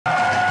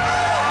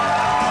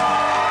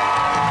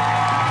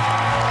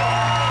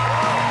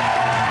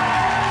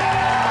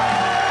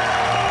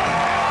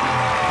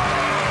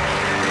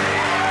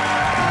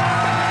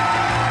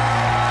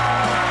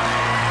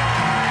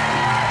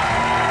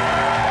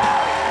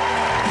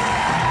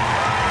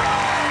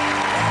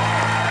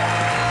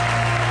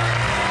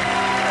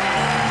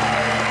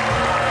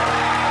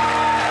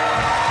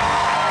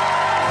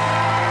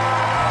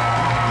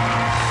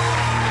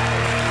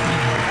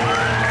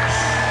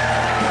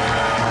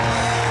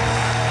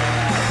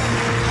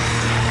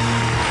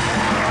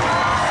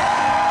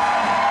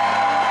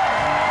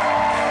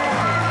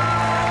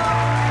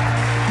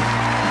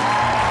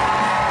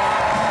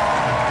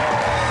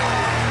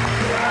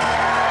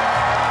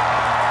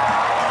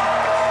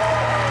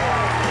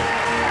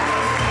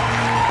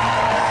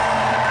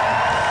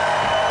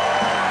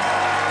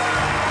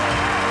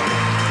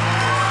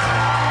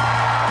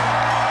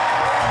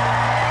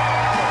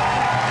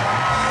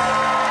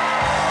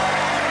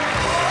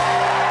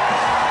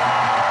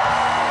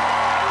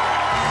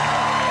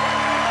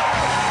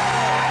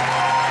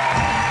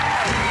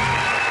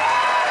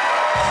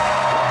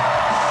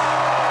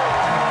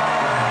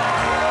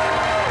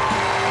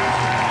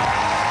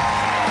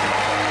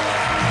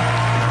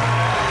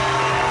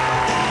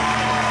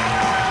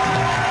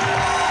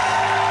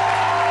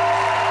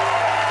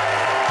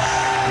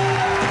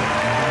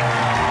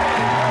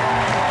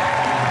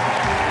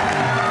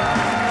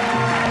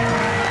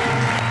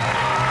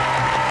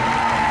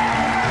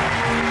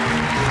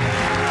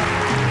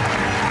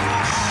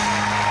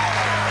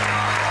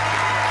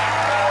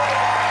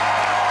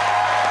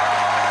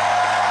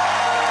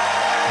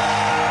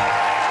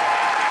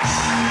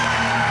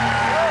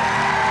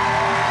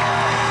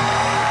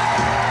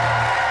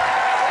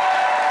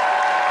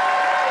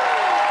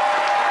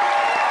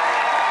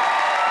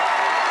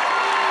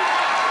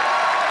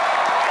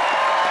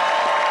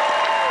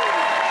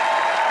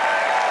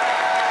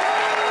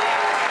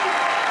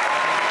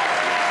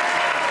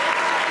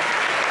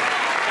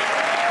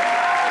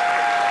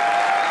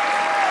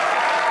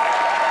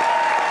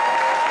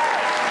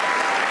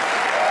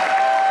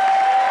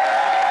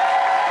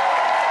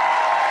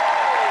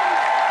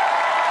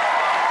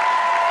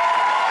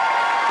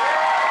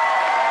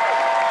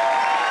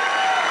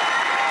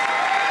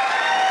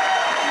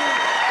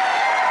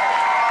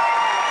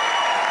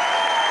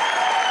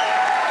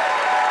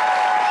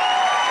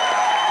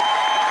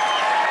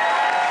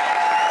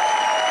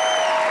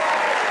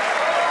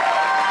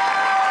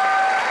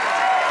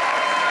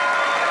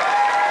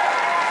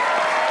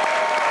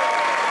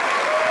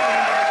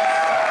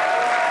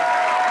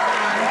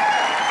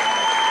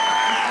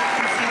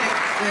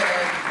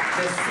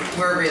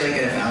We're really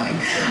good at bowing.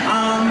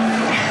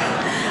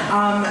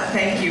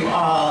 Thank you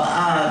all.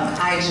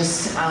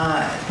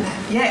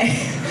 Yay.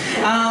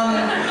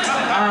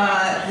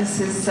 This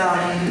is,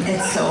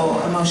 it's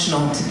so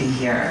emotional to be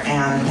here,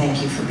 and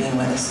thank you for being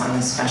with us on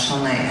this special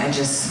night.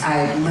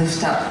 I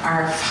lift up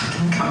our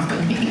fucking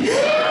company. And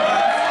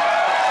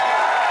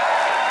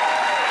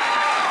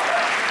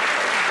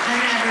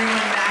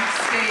everyone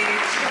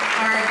backstage,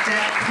 our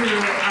deck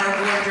crew, our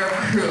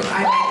wardrobe crew. I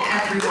mean,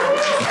 everyone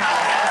just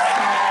has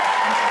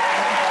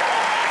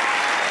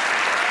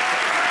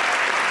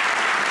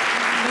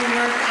the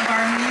work of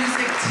our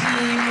music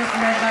team,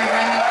 led by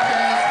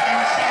Lempicka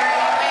and Sherry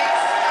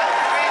Wicks,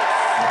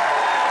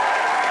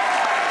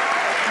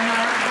 and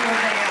our whole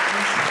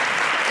band.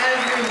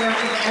 Every work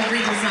of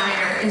every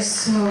designer is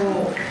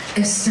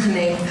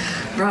stunning.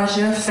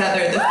 Raja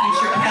Feather, the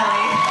future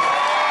Kelly.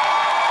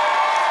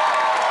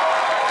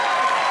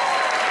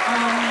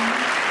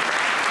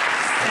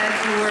 Said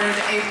the word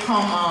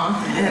 "epama,"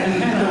 and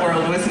the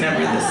world was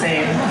never the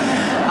same.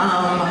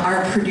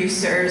 Our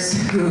producers,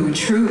 who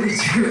truly,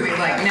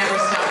 like, never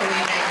stop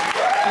believing.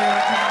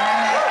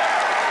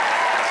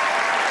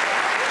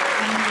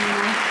 And you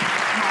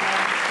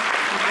have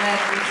led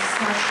with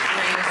such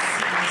grace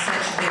and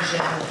such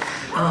vision.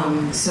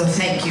 So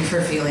thank you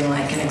for feeling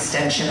like an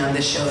extension of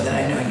the show that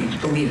I know you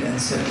believe in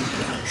so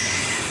deeply.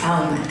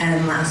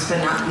 And last but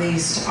not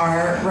least,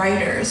 our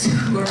writers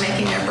who are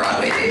making their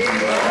Broadway debut.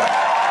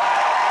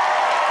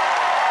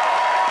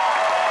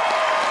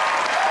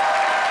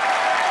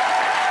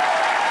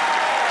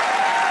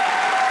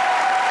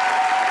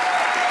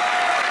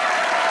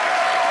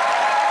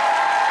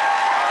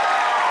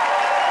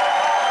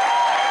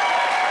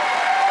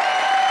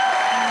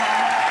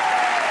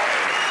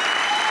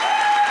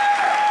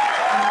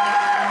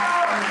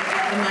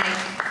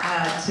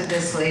 To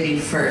this lady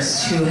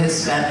first, who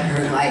has spent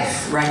her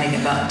life writing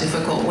about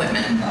difficult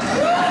women and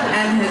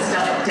has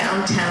done it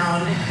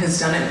downtown, has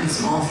done it in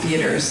small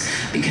theaters,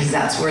 because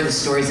that's where the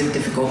stories of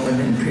difficult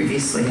women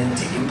previously had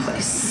taken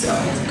place. So,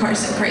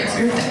 Carson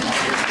Kreitzer, thank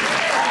you.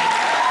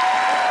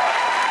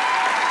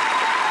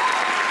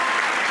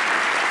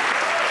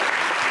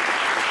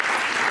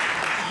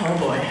 Oh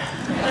boy.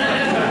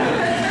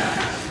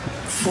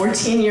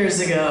 14 years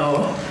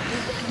ago,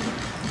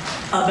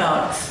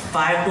 about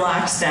 5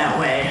 blocks that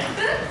way,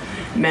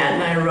 Matt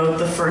and I wrote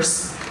the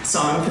first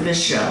song for this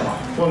show,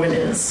 Woman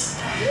Is,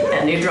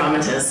 at New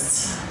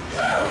Dramatists.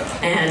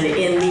 And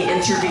in the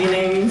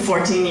intervening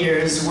 14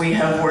 years, we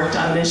have worked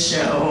on this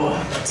show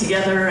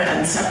together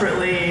and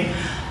separately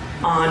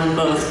on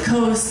both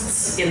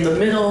coasts, in the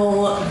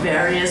middle,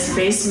 various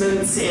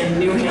basements in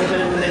New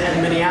Haven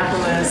and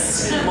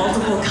Minneapolis,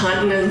 multiple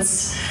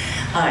continents,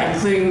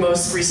 including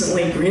most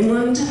recently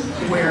Greenland,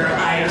 where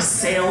I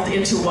sailed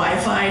into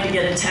Wi-Fi to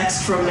get a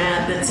text from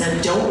Matt that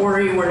said, "Don't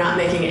worry, we're not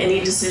making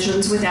any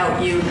decisions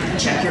without you.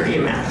 Check your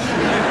email."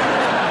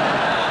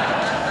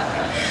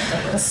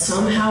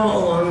 Somehow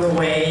along the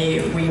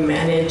way, we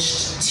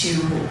managed to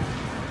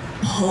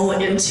pull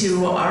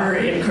into our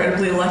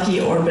incredibly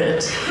lucky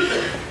orbit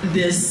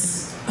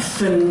this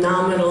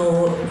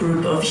phenomenal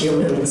group of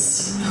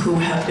humans who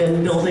have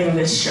been building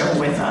this show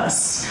with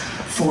us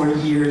for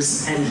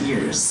years and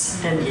years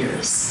and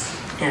years.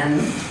 And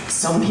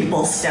some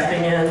people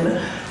stepping in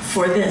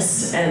for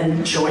this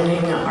and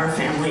joining our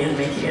family and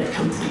making it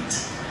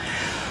complete.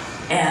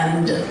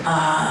 And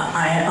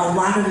a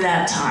lot of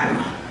that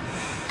time,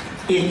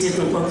 it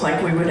didn't look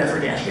like we would ever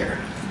get here.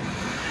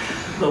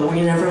 But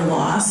we never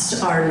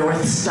lost our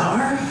North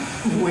Star,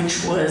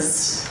 which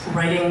was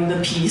writing the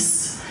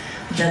piece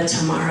that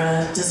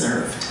Tamara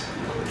deserved.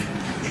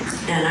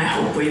 And I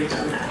hope we've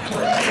done that.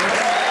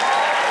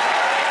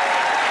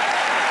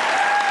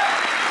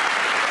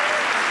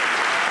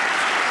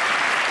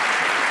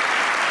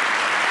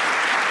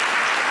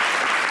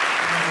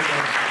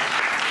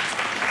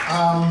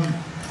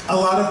 A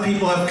lot of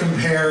people have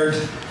compared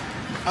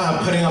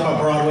putting up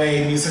a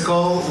Broadway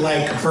musical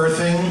like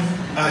birthing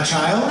a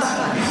child.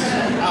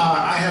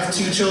 I have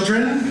 2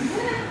 children.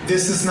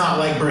 This is not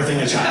like birthing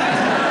a child.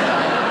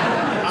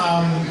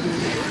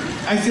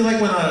 I feel like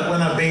when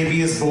a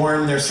baby is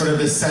born, there's sort of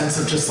this sense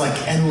of just like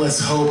endless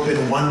hope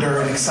and wonder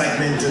and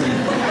excitement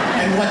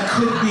and what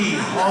could be,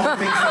 all the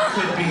things that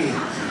could be.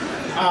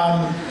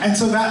 And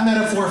so that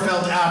metaphor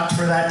felt apt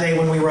for that day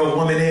when we wrote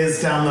Woman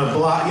Is down the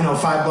block,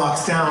 5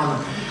 blocks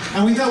down.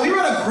 And we thought, we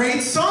wrote a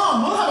great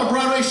song. We'll have a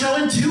Broadway show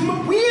in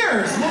 2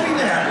 years. We'll be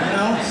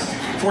there,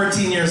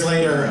 14 years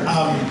later.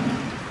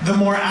 The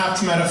more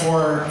apt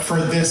metaphor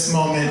for this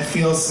moment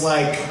feels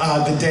like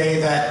the day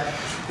that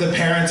the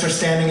parents are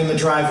standing in the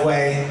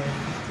driveway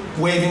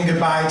waving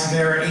goodbye to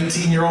their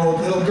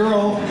 18-year-old little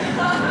girl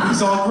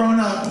who's all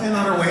grown up and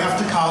on her way off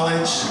to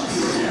college,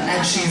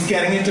 and she's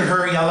getting into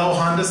her yellow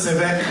Honda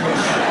Civic,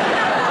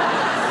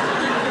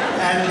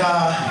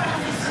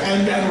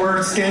 and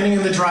we're standing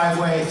in the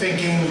driveway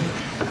thinking,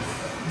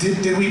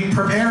 did we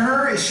prepare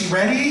her? Is she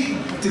ready?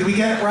 Did we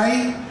get it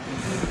right?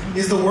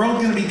 Is the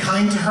world going to be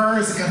kind to her?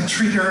 Is it going to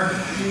treat her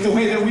the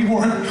way that we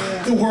want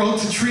the world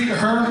to treat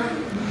her?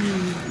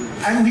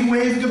 And we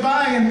wave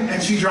goodbye,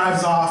 and she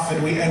drives off,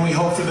 and we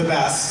hope for the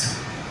best.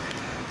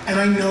 And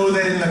I know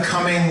that in the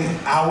coming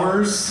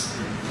hours,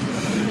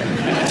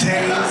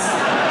 days,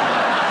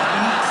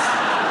 weeks,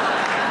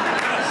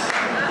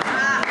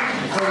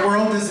 the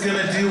world is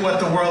gonna do what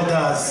the world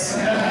does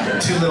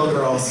to little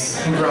girls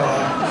who grow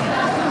up.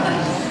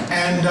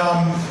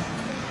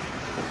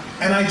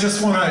 And I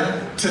just want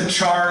to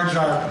charge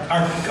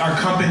our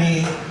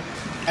company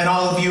and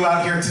all of you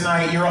out here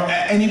tonight.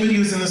 Anybody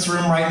who's in this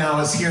room right now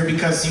is here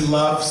because you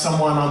love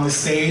someone on the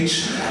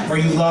stage, or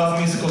you love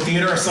musical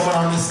theater, or someone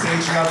on this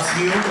stage loves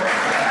you.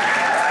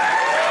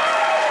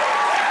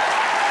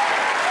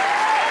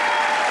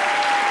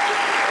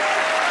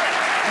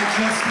 I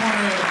just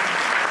wanted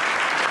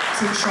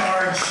to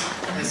charge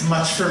as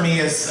much for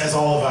me as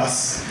all of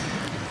us,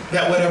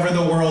 that whatever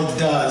the world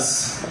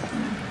does,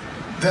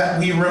 that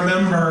we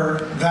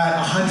remember that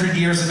 100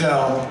 years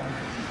ago,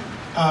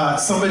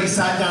 somebody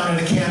sat down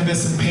at a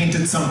canvas and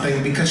painted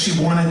something because she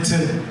wanted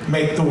to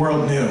make the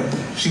world new.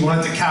 She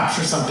wanted to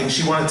capture something.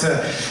 She wanted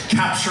to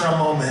capture a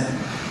moment.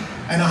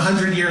 And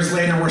 100 years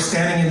later, we're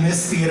standing in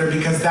this theater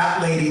because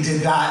that lady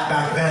did that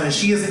back then. And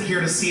she isn't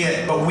here to see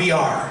it, but we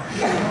are.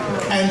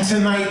 And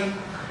tonight,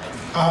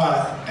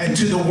 and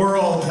to the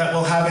world that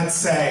will have its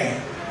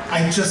say,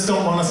 I just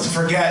don't want us to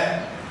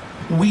forget,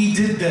 we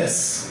did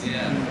this.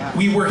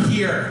 We were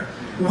here.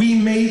 We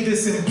made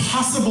this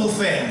impossible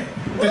thing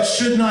that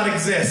should not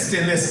exist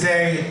in this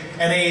day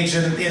and age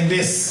and in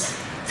this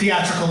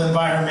theatrical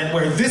environment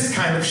where this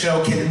kind of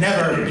show can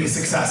never be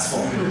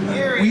successful.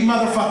 We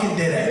motherfucking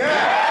did it.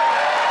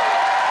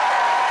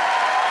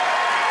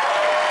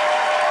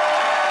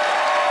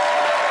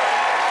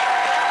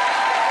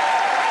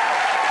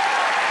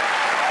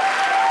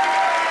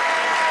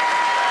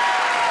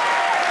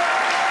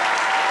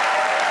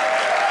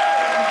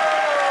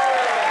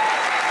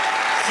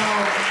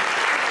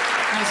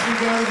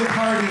 Go to the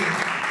party,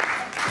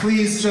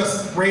 please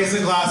just raise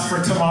a glass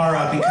for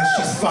Tamara because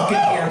she's fucking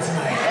here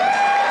tonight.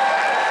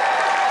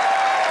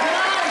 Good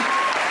night.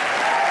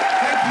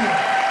 Thank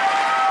you.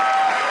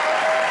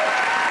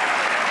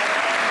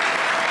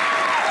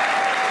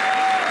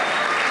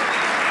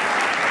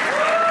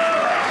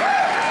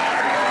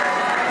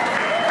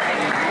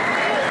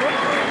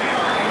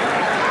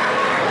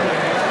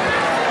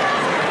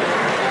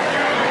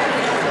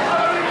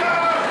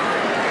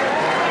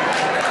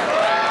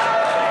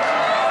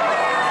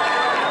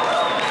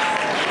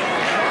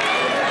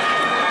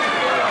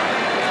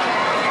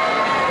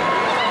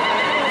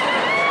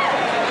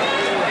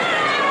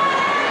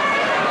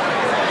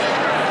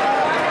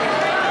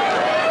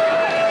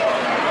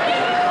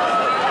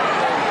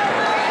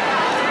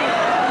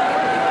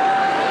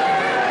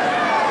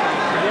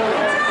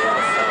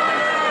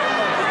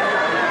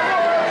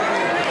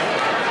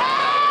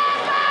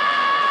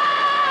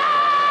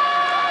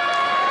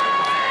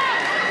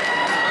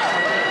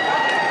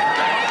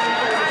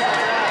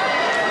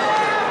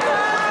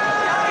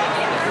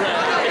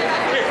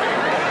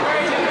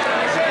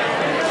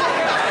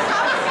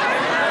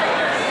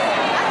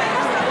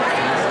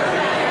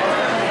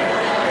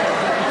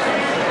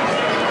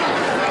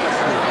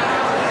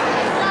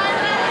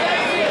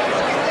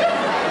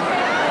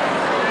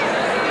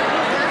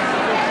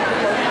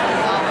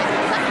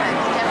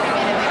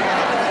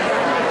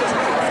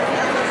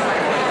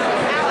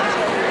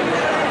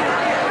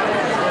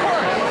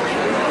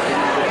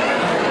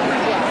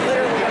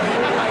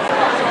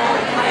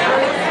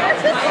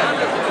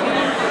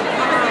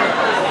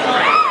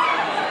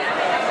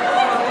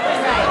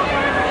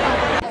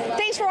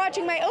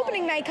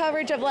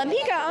 Coverage of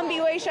Lempicka on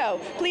bwaySHO.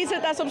 Please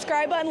hit that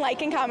subscribe button,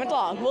 like, and comment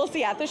along. We'll see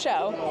you at the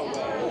show.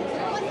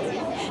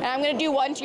 And I'm going to do one, two,